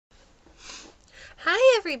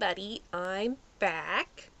Hi everybody, I'm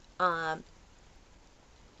back. I'm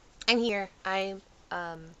here. I'm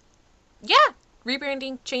yeah,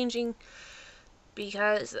 rebranding, changing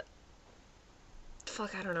because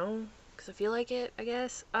fuck, I don't know, cuz I feel like it, I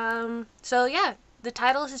guess. So yeah, the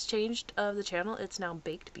title has changed of the channel. It's now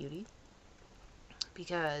Baked Beauty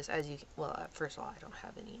because first of all, I don't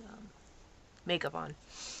have any makeup on.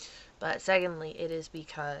 But secondly, it is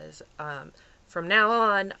because from now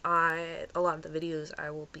on, a lot of the videos I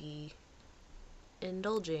will be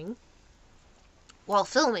indulging while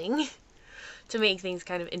filming to make things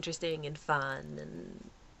kind of interesting and fun and,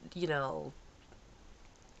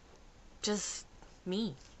 just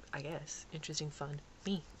me, I guess. Interesting, fun,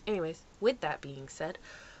 me. Anyways, with that being said,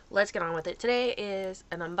 let's get on with it. Today is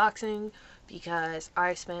an unboxing because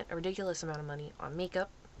I spent a ridiculous amount of money on makeup.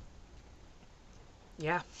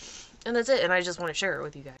 Yeah. And that's it, and I just want to share it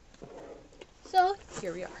with you guys. So,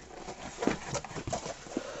 here we are.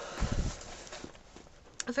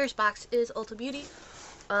 The first box is Ulta Beauty.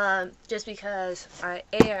 Just because I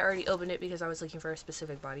already opened it because I was looking for a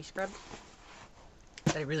specific body scrub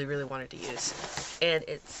that I really, really wanted to use. And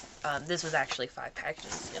this was actually 5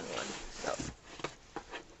 packages in one. So,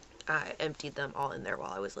 I emptied them all in there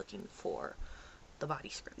while I was looking for the body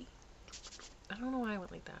scrubby. I don't know why I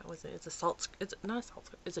went like that. It's not a salt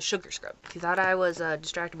scrub. It's a sugar scrub. You thought I was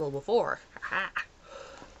distractible before. Aha.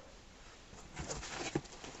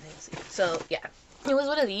 So, yeah. It was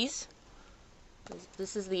one of these.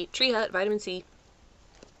 This is the Tree Hut Vitamin C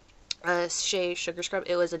Shea Sugar Scrub.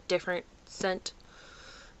 It was a different scent.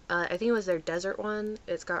 I think it was their desert one.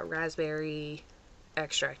 It's got raspberry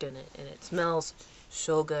extract in it, and it smells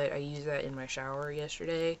so good. I used that in my shower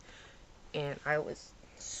yesterday, and I was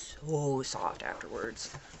so soft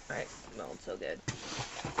afterwards. It smelled so good.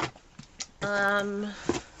 I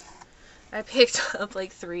picked up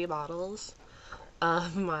like 3 bottles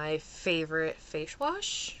of my favorite fish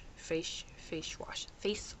wash,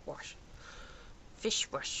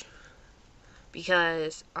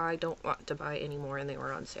 because I don't want to buy any more and they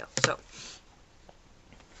were on sale. So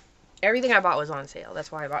everything I bought was on sale.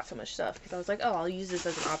 That's why I bought so much stuff, because I was like, oh, I'll use this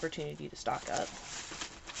as an opportunity to stock up.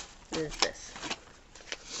 What is this?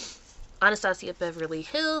 Anastasia Beverly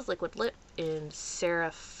Hills Liquid Lip in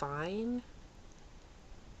Sarah Fine.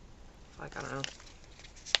 Like, I don't know.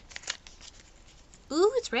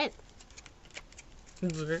 Ooh, it's red.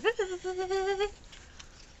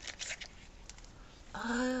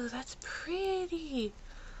 Oh, that's pretty.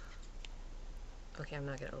 Okay, I'm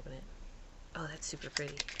not gonna open it. Oh, that's super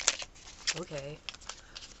pretty. Okay.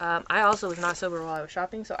 I also was not sober while I was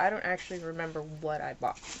shopping, so I don't actually remember what I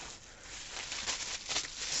bought.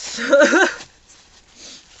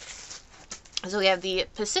 So we have the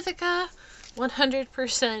Pacifica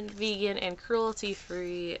 100% vegan and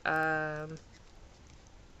cruelty-free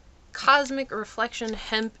Cosmic Reflection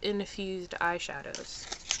hemp infused eyeshadows.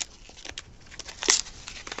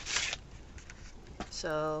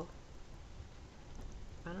 So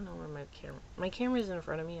I don't know where my camera's in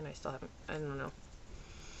front of me and I still haven't, I don't know.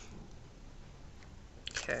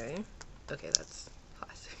 Okay, that's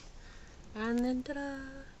plastic. And then ta-da.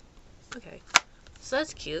 Okay, so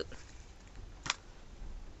that's cute.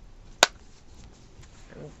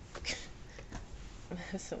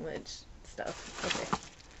 So much stuff. Okay,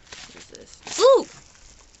 what is this? Ooh!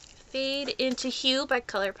 Fade into Hue by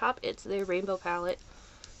ColourPop. It's their rainbow palette.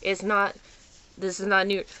 This is not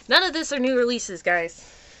new. None of this are new releases, guys.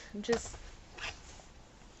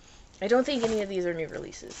 I don't think any of these are new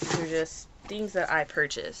releases. They're just things that I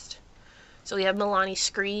purchased. So we have Milani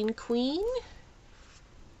Screen Queen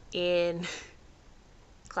in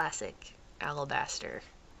classic alabaster.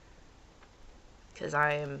 Because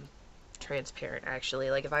I am transparent,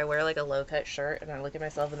 actually. Like, if I wear like a low-cut shirt and I look at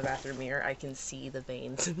myself in the bathroom mirror, I can see the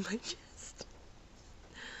veins in my chest.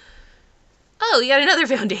 Oh, we got another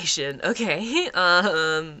foundation. Okay.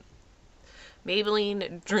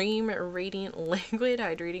 Maybelline Dream Radiant Liquid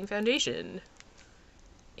Hydrating Foundation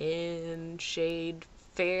in shade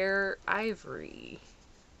Fair Ivory.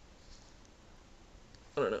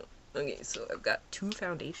 I don't know. Okay, so I've got 2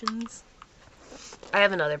 foundations. I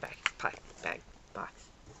have another box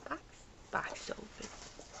open.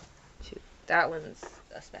 2. That one's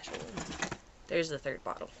a special one. There's the 3rd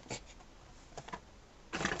bottle.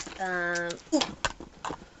 Ooh.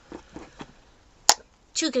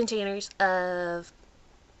 2 containers of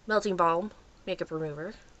Melting Balm makeup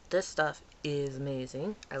remover. This stuff is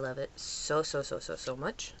amazing. I love it so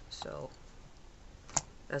much. So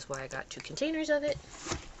that's why I got 2 containers of it.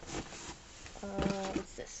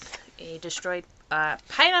 What's this? A destroyed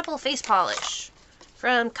pineapple face polish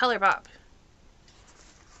from ColourPop.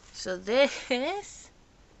 So this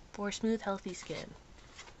for smooth, healthy skin.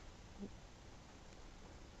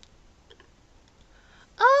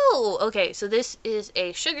 Oh, okay. So this is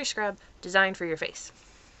a sugar scrub designed for your face.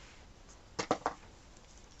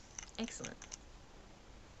 Excellent.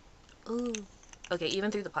 Ooh. Okay,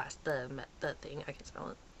 even through the thing, I can smell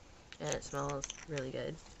it. And it smells really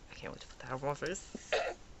good. I can't wait to put that on my face.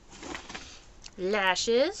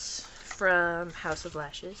 Lashes from House of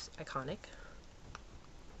Lashes. Iconic.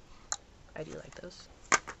 I do like those.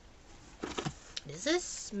 What is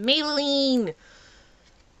this? Maybelline!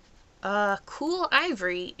 Cool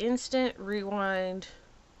Ivory Instant Rewind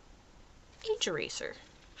Age Eraser.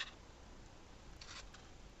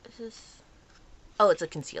 Is this... Oh, it's a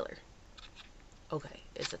concealer. Okay,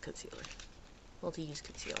 it's a concealer. Multi-use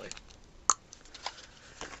concealer.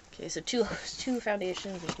 Okay, so two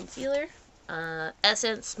foundations and concealer.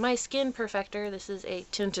 Essence My Skin Perfector. This is a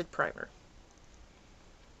tinted primer.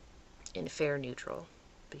 In fair neutral.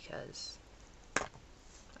 Because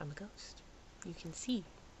I'm a ghost. You can see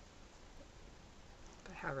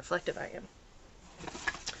by how reflective I am.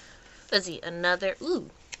 Let's see, another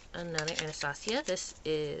Anastasia. This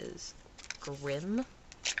is Grim.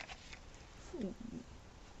 Ooh,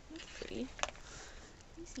 that's pretty.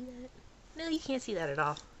 Can you see that? No, you can't see that at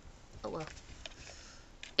all. Oh well.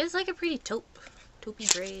 It's like a pretty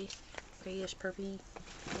taupey gray, grayish purpley.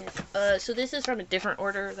 Yes. So this is from a different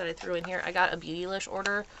order that I threw in here. I got a Beautylish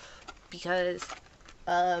order because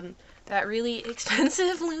that really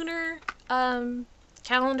expensive lunar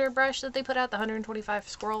calendar brush that they put out, the 125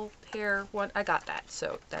 squirrel hair one, I got that.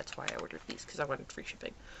 So that's why I ordered these, because I wanted free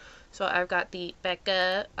shipping. So I've got the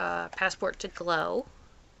Becca Passport to Glow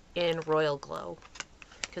in Royal Glow,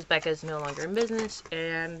 because Becca is no longer in business,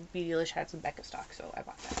 and Beautylish had some Becca stock, so I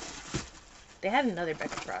bought that. They had another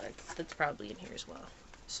Becca product that's probably in here as well.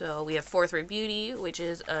 So we have Fourth Ray Beauty, which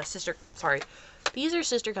is a these are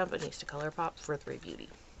sister companies to ColourPop. Fourth Ray Beauty.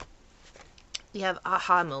 We have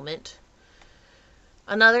Aha Moment,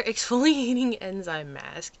 another exfoliating enzyme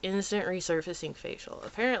mask, instant resurfacing facial.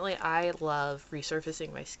 Apparently I love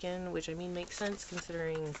resurfacing my skin, which I mean makes sense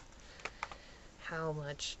considering how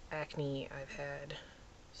much acne I've had.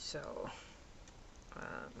 So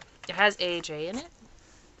it has AHA in it,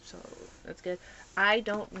 so that's good. I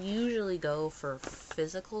don't usually go for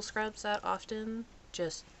physical scrubs that often,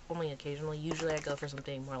 just only occasionally. Usually I go for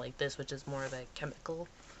something more like this, which is more of a chemical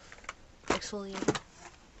exfoliating.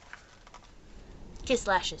 Kiss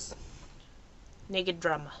Lashes, Naked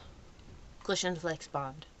Drama, Cushion Flex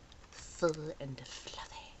Bond, full and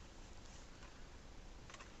fluffy.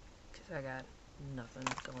 Because I got nothing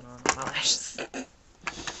going on with my lashes.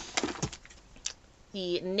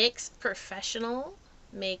 The NYX Professional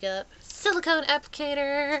Makeup Silicone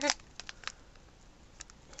Applicator.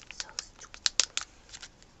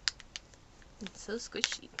 It's so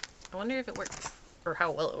squishy. I wonder if it works, or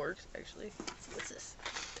how well it works, actually. Let's see, what's this?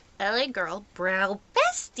 LA Girl Brow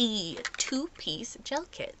Bestie 2-piece gel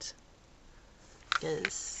kit.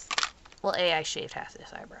 Because, well, A, I shaved half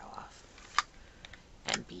this eyebrow off.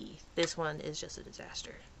 And B, this one is just a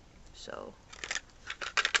disaster. So,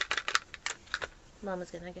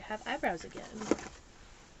 Mama's gonna have eyebrows again.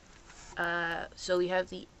 So we have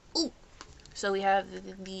the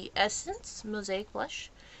Essence Mosaic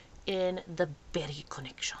Blush in the Berry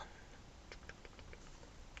Connection.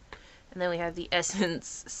 And then we have the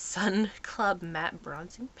Essence Sun Club Matte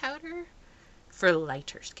Bronzing Powder for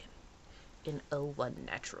lighter skin in 01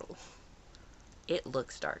 Natural. It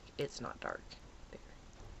looks dark. It's not dark.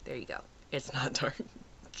 There you go. It's not dark.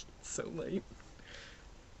 It's so light.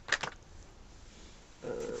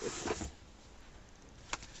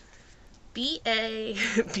 BH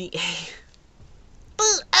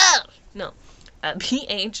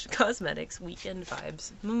Cosmetics Weekend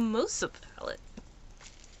Vibes Mimosa Palette.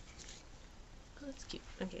 Oh, that's cute.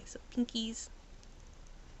 Okay, so pinkies,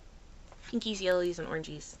 yellowies, and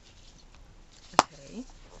orangies. Okay.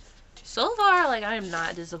 So far, like, I am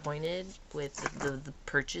not disappointed with the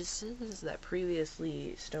purchases that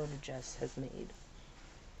previously Stone Jess has made.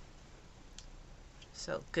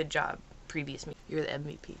 So, good job, previous me. You're the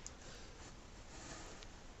MVP.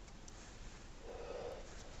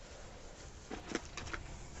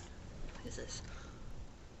 What is this?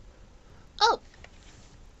 Oh!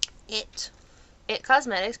 It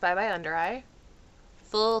Cosmetics Bye Bye Under Eye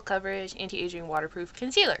Full Coverage Anti-Aging Waterproof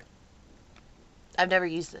Concealer. I've never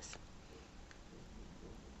used this.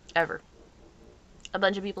 Ever. A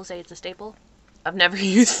bunch of people say it's a staple. I've never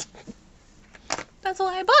used it. That's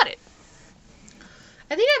why I bought it.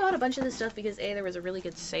 I think I bought a bunch of this stuff because A, there was a really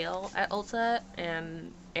good sale at Ulta,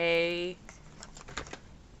 and A,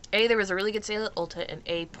 A, there was a really good sale at Ulta, and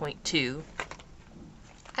A, point two,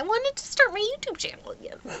 I wanted to start my YouTube channel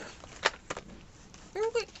again.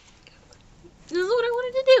 This is what I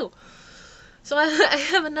wanted to do. So I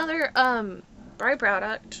have another brow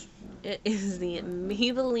product. It is the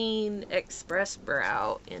Maybelline Express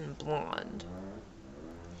Brow in Blonde.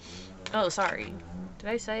 Oh, sorry. Did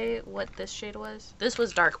I say what this shade was? This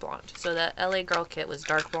was dark blonde. So the LA Girl kit was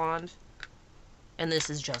dark blonde. And this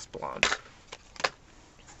is just blonde.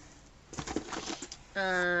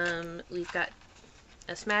 We've got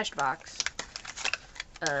a smashed box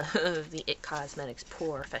of the IT Cosmetics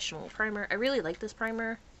Professional Primer. I really like this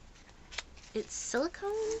primer. It's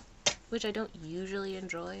silicone, which I don't usually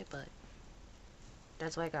enjoy, but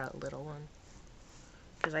that's why I got a little one.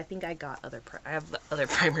 Because I think I got I have other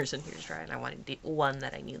primers in here to try, and I wanted one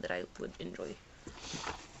that I knew that I would enjoy.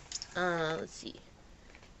 Let's see.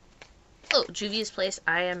 Oh, Juvia's Place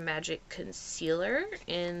I Am Magic Concealer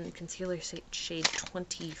in concealer shade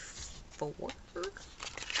 24.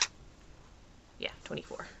 Yeah,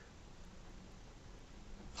 24.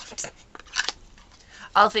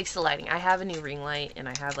 I'll fix the lighting. I have a new ring light, and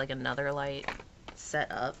I have like another light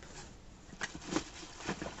set up.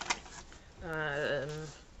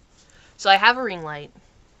 So I have a ring light.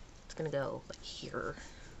 It's gonna go like here.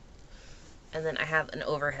 And then I have an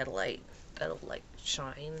overhead light that'll like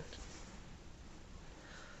shine.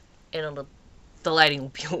 And the lighting will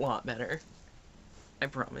be a lot better. I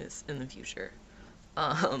promise, in the future.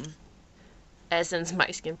 Essence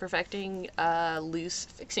My Skin Perfecting Loose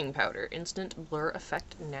Fixing Powder. Instant Blur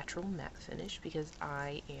Effect Natural Matte Finish, because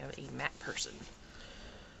I am a matte person.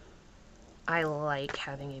 I like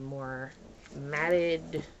having a more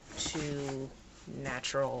matted to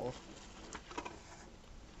natural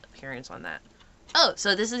appearance on that. Oh,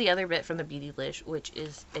 so this is the other bit from the Beauty Blish, which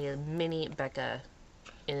is a mini Becca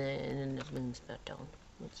in Moonstone.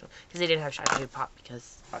 Because they didn't have Shiny Pop,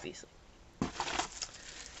 because obviously.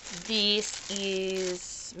 This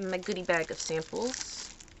is my goodie bag of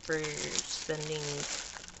samples for spending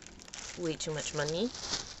way too much money.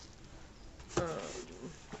 What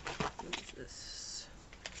is this?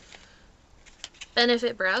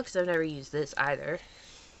 Benefit Brow, because I've never used this either.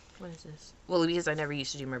 What is this? Well, because I never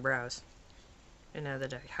used to do my brows. And now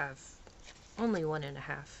that I have only 1.5,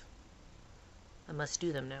 I must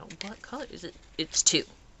do them now. What color is it? It's 2.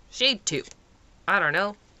 Shade 2. I don't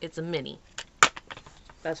know. It's a mini.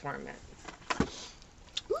 That's where I'm at.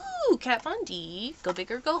 Ooh, Kat Von D. Go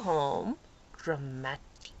Big or Go Home. Dramatic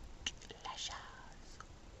lashes.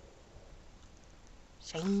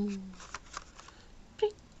 Shine.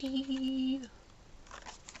 Pretty.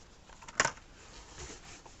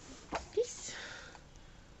 This.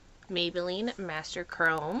 Maybelline Master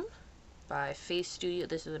Chrome by Face Studio.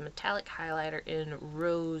 This is a metallic highlighter in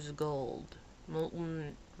rose gold.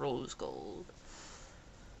 Molten rose gold.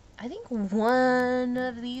 I think one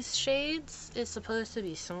of these shades is supposed to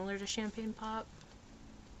be similar to Champagne Pop.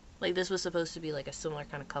 Like, this was supposed to be like a similar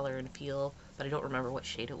kind of color and feel, but I don't remember what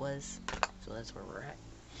shade it was. So that's where we're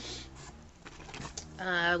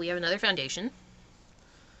at. We have another foundation.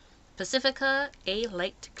 Pacifica A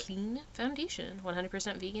Light Clean Foundation.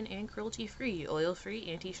 100% vegan and cruelty-free. Oil-free,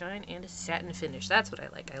 anti-shine, and a satin finish. That's what I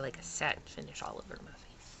like. I like a satin finish all over my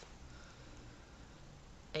face.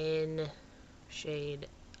 In shade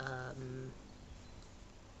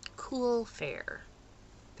Cool Fair.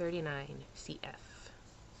 39 CF.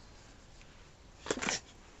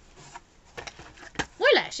 More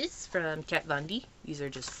lashes from Kat Von D. These are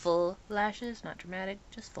just full lashes, not dramatic,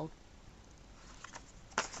 just full.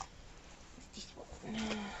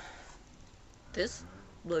 This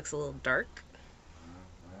looks a little dark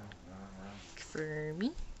for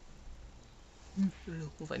me.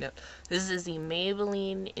 We'll find out. This is the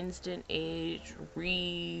Maybelline Instant Age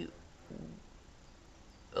Rewind.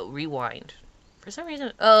 For some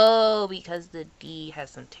reason, oh, because the D has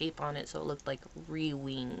some tape on it, so it looked like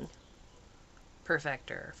Rewing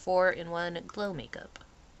Perfector. 4-in-1 glow makeup.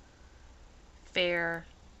 Fair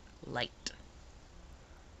Light.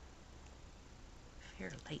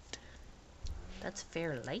 Fair Light. That's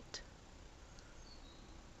Fair Light?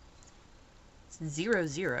 It's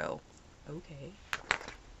 00. Okay.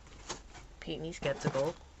 Paint me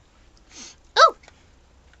skeptical. Oh!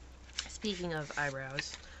 Speaking of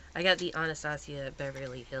eyebrows, I got the Anastasia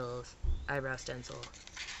Beverly Hills eyebrow stencil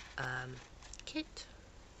kit.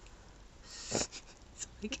 So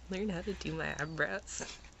I can learn how to do my eyebrows.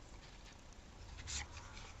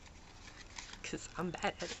 Because I'm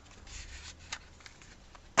bad at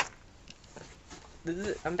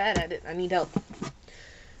it. I'm bad at it. I need help.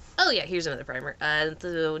 Oh yeah, here's another primer.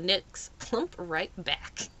 So NYX Plump Right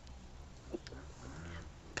Back.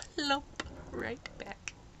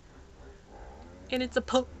 And it's a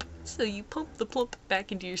pump. So you pump the plump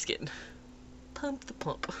back into your skin. Pump the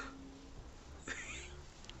plump.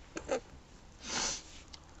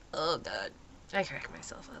 Oh god. I crack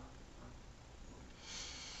myself up.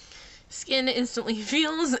 Skin instantly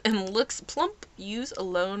feels and looks plump. Use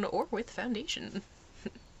alone or with foundation.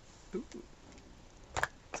 Ooh. So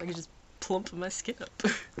I can just plump my skin up.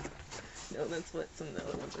 No, that's what some of the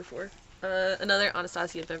other ones are for. Another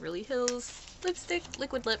Anastasia Beverly Hills lipstick,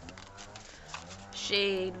 liquid lip.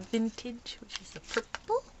 Shade Vintage, which is the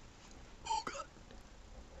purple. Oh god.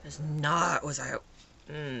 That's not what that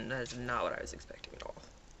is not what I was expecting at all.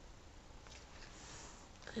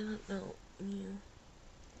 I don't know. Yeah.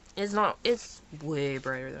 It's not, it's way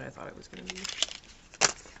brighter than I thought it was gonna be.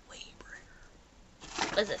 Way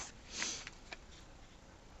brighter. What's this?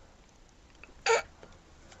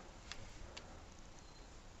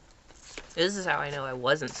 This is how I know I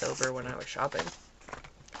wasn't sober when I was shopping.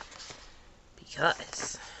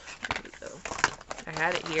 Because, here we go. I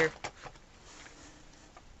had it here.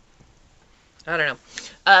 I don't know.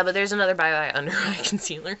 But there's another Bye Bye Under Eye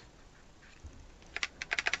Concealer.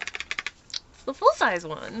 The full-size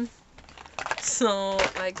one. So,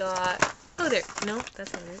 I got... Oh, there. No,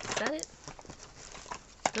 that's not it. Is that it?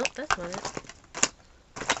 Nope, that's not it.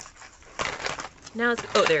 Now it's...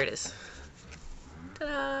 Oh, there it is.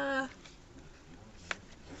 Ta-da!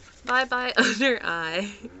 Bye Bye Under Eye.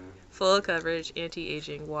 Full coverage,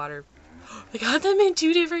 anti-aging, water. I got them in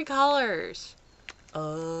 2 different colors.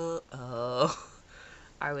 Oh.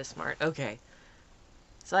 I was smart. Okay.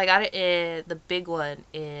 So I got it in the big one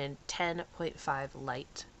in 10.5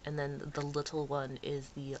 light. And then the little one is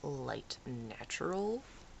the light natural.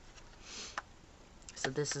 So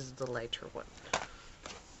this is the lighter one.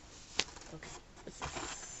 Okay. What's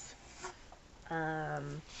this?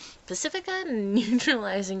 Pacifica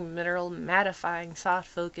Neutralizing Mineral Mattifying Soft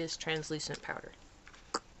Focus Translucent Powder.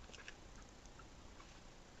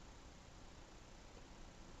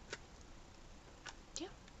 Yeah.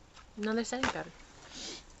 Another setting powder.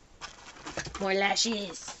 More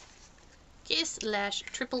lashes. Kiss Lash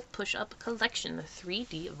Triple Push-Up Collection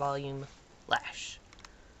 3D Volume Lash.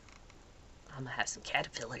 I'm gonna have some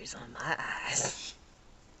caterpillars on my eyes.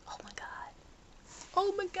 Oh my god.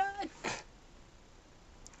 Oh my god.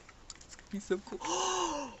 It's gonna be so cool.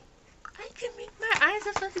 Oh, I can make my eyes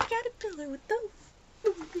a fucking caterpillar with those.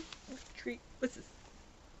 What's this?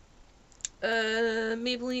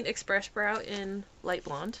 Maybelline Express Brow in light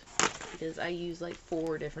blonde. Because I use like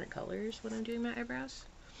 4 different colors when I'm doing my eyebrows.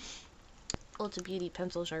 Ulta Beauty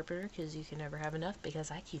Pencil Sharpener, because you can never have enough,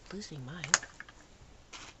 because I keep losing mine.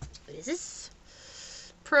 What is this?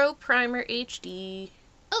 Pro Primer HD.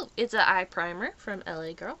 Oh, it's an eye primer from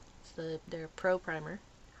LA Girl. It's their Pro Primer.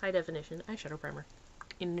 High definition eyeshadow primer.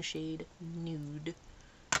 In the shade Nude.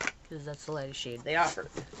 Because that's the lightest shade they offer.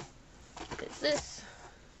 It's this.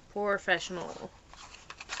 Professional.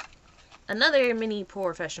 Another mini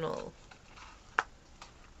Professional.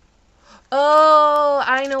 Oh,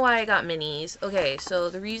 I know why I got minis. Okay, so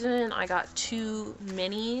the reason I got 3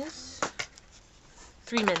 minis,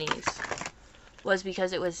 was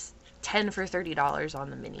because it was 10 for $30 on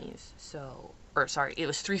the minis. So, or sorry, it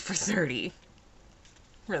was 3 for $30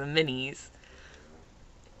 for the minis.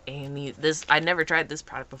 And I never tried this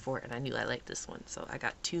product before, and I knew I liked this one, so I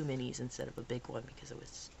got 2 minis instead of a big one because it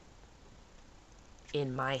was,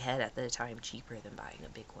 in my head at the time, cheaper than buying a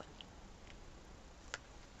big one.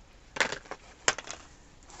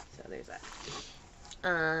 So there's that.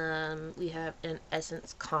 We have an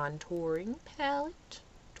Essence Contouring Palette.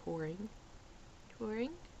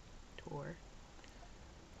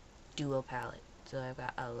 Duo palette. So I've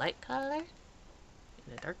got a light color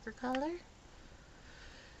and a darker color.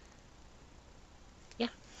 Yeah.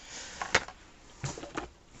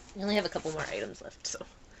 We only have a couple more items left, so.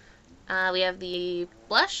 We have the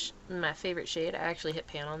blush, my favorite shade. I actually hit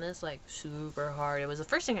pan on this like super hard. It was the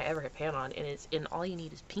first thing I ever hit pan on, and it's in All You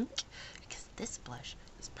Need Is Pink, because this blush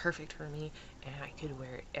is perfect for me, and I could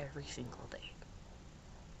wear it every single day.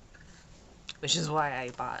 Which is why I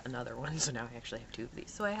bought another one, so now I actually have 2 of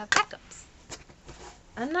these. So I have backups.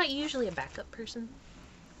 I'm not usually a backup person,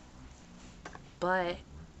 but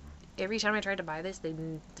every time I tried to buy this, they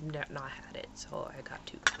did not had it, so I got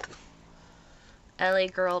 2. LA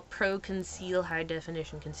Girl Pro Conceal High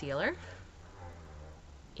Definition Concealer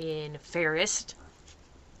in Fairest.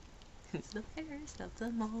 It's the fairest of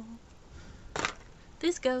them all.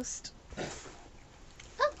 This ghost.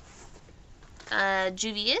 Oh.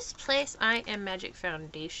 Juvia's Place I Am Magic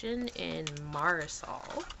Foundation in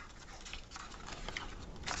Marisol.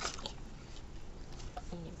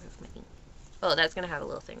 Oh, that's gonna have a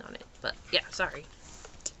little thing on it, but yeah, sorry.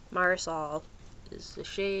 Marisol is the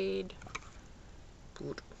shade. I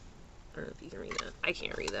don't know if you can read that. I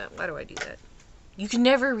can't read that. Why do I do that? You can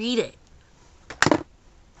never read it.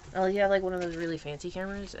 Oh, you have like one of those really fancy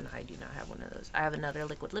cameras, and I do not have one of those. I have another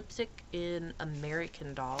liquid lipstick in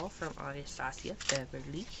American Doll from Anastasia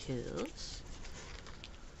Beverly Hills.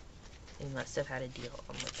 They must have had a deal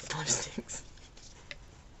on liquid lipsticks.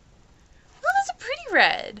 Oh, that's a pretty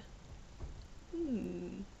red.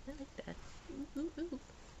 I like that. Ooh.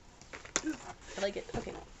 I like it.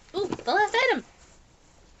 Okay. Ooh, the last item.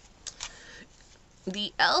 The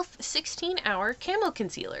e.l.f. 16-hour Camo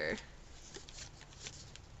Concealer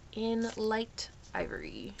in light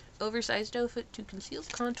ivory. Oversized outfit to conceal,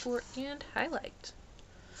 contour, and highlight.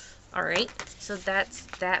 Alright, so that's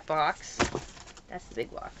that box. That's the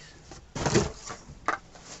big box.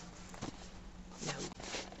 Now,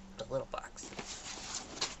 the little box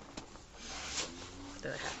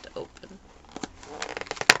that I have to open.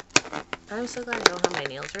 I'm so glad I don't have my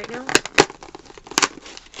nails right now.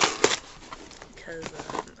 Because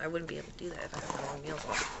I wouldn't be able to do that if I had my long nails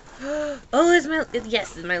on. Oh,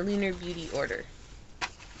 it's my Lunar Beauty order.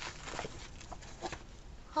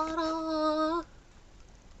 Ta-da!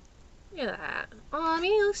 Look at that. Oh, I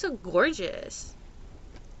mean, you look so gorgeous.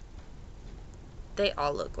 They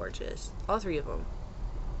all look gorgeous. All three of them.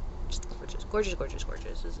 Just gorgeous. Gorgeous, gorgeous,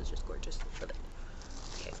 gorgeous. This is just gorgeous. Love it.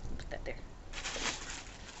 Okay, put that there.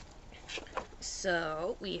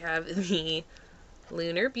 So, we have the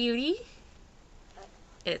Lunar Beauty.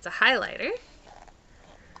 It's a highlighter.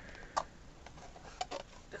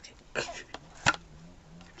 Okay.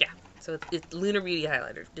 Yeah, so it's Lunar Beauty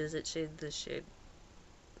highlighter. Does it shade this shade?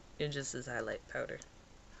 It just says highlight powder.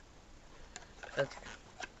 Okay.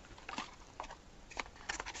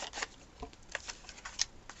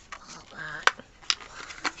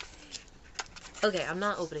 Okay, I'm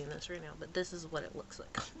not opening this right now, but this is what it looks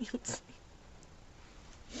like on the inside.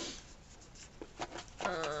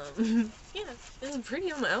 Yeah, it's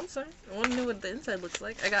pretty on the outside. I want to know what the inside looks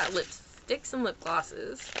like. I got lipsticks and lip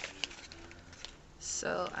glosses.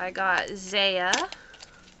 So I got Zaya,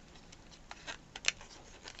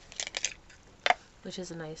 which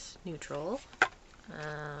is a nice neutral.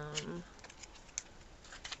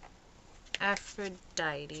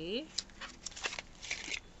 Aphrodite,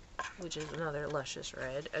 which is another luscious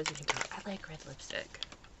red. As you can tell, I like red lipstick.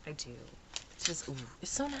 I do. It's just, ooh,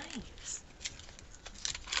 it's so nice.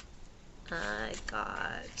 I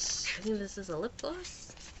think this is a lip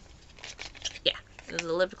gloss. Yeah, this is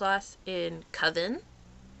a lip gloss in Coven.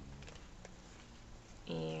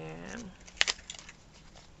 And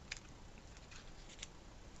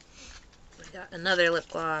we got another lip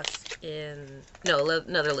gloss in,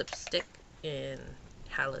 another lipstick in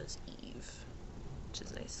Hallows Eve, which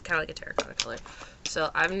is nice. Kind of like a terracotta color.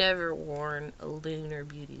 So I've never worn a Lunar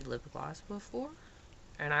Beauty lip gloss before.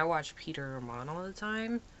 And I watch Peter Roman all the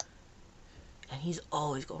time. And he's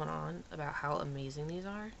always going on about how amazing these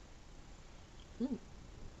are. Ooh,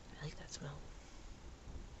 I like that smell.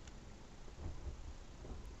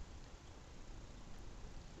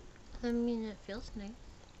 I mean, it feels nice.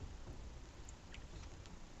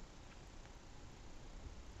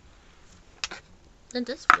 It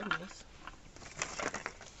does feel nice.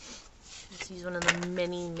 Let's use one of the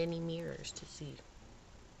many, many mirrors to see.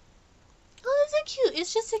 Oh, is it cute?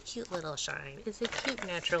 It's just a cute little shine. It's a cute,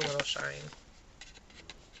 natural little shine.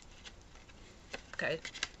 Okay.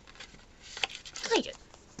 I like it.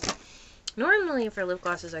 Normally for lip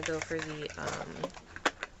glosses I go for the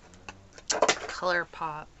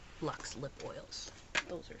ColourPop Luxe Lip Oils.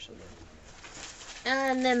 Those are so good.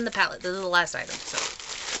 And then the palette. This is the last item. So.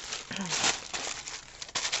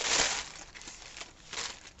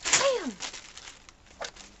 Bam!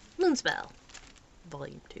 Moonspell.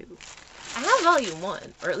 Volume 2. I have Volume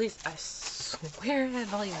 1. Or at least I swear I had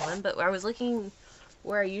Volume 1. But I was looking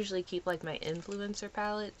where I usually keep like my influencer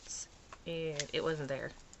palettes, and it wasn't there.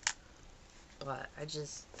 But I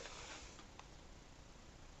just,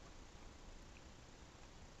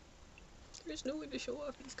 there's no way to show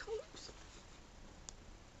off these colors.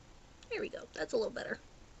 There we go. That's a little better.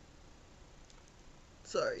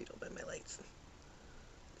 Sorry, don't mind my lights.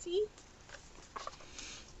 See?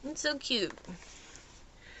 It's so cute.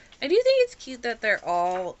 I do think it's cute that they're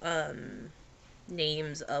all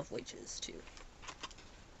names of witches too.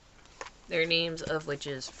 They're names of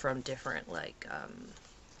witches from different, like,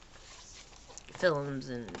 films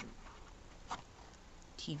and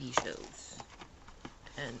TV shows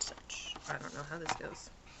and such. I don't know how this goes.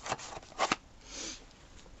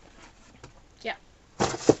 Yeah.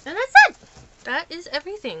 And that's it! That is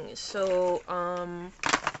everything. So,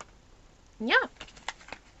 yeah.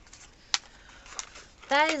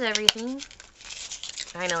 That is everything.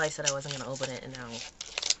 I know I said I wasn't going to open it, and now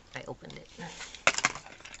I opened it.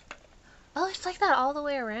 Oh, it's like that all the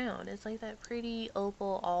way around. It's like that pretty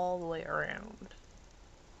opal all the way around.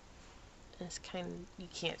 It's kind of, you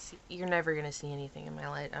can't see, you're never going to see anything in my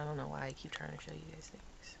light. I don't know why I keep trying to show you guys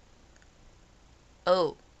things.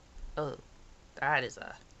 Oh, that is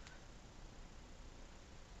a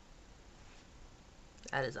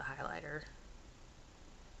highlighter.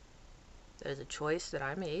 There's a choice that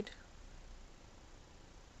I made.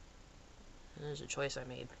 And there's a choice I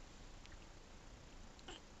made.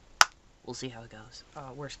 We'll see how it goes.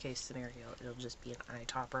 Worst case scenario, it'll just be an eye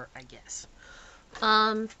topper, I guess.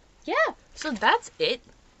 Yeah, so that's it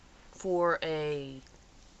for a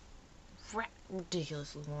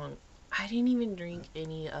ridiculously long. I didn't even drink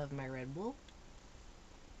any of my Red Bull.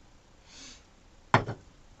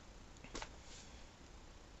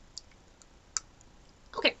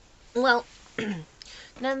 Okay, well,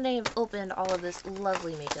 now that I have opened all of this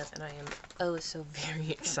lovely makeup, and I am oh so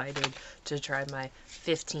very excited to try my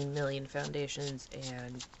 15 million foundations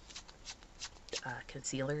and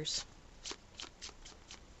concealers.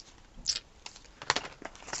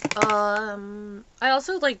 I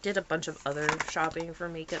also did a bunch of other shopping for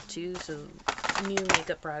makeup too, so new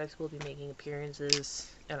makeup products will be making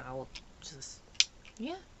appearances, and I'll just,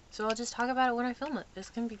 yeah, so I'll just talk about it when I film it. It's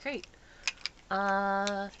gonna be great.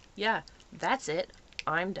 Yeah, that's it.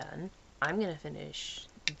 I'm done. I'm gonna finish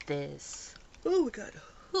this. Oh my god.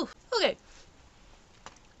 Whew. Okay.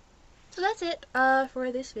 So that's it,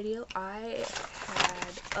 for this video. I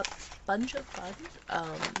had a bunch of fun,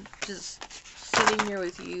 just sitting here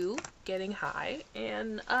with you, getting high,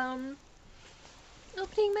 and,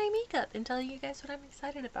 opening my makeup and telling you guys what I'm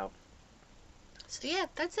excited about. So yeah,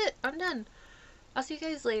 that's it. I'm done. I'll see you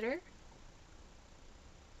guys later.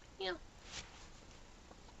 Yeah.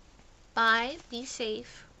 Bye. Be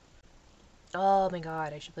safe. Oh my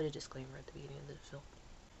god, I should put a disclaimer at the beginning of this film.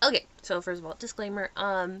 Okay, so first of all, disclaimer,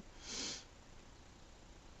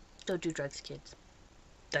 don't do drugs, kids.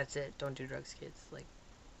 That's it. Don't do drugs, kids.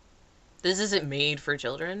 This isn't made for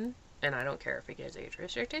children, and I don't care if it gets age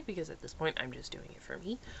restricted, because at this point, I'm just doing it for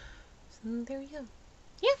me. So there we go.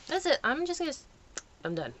 Yeah, that's it. I'm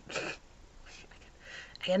done.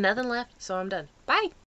 I got nothing left, so I'm done. Bye!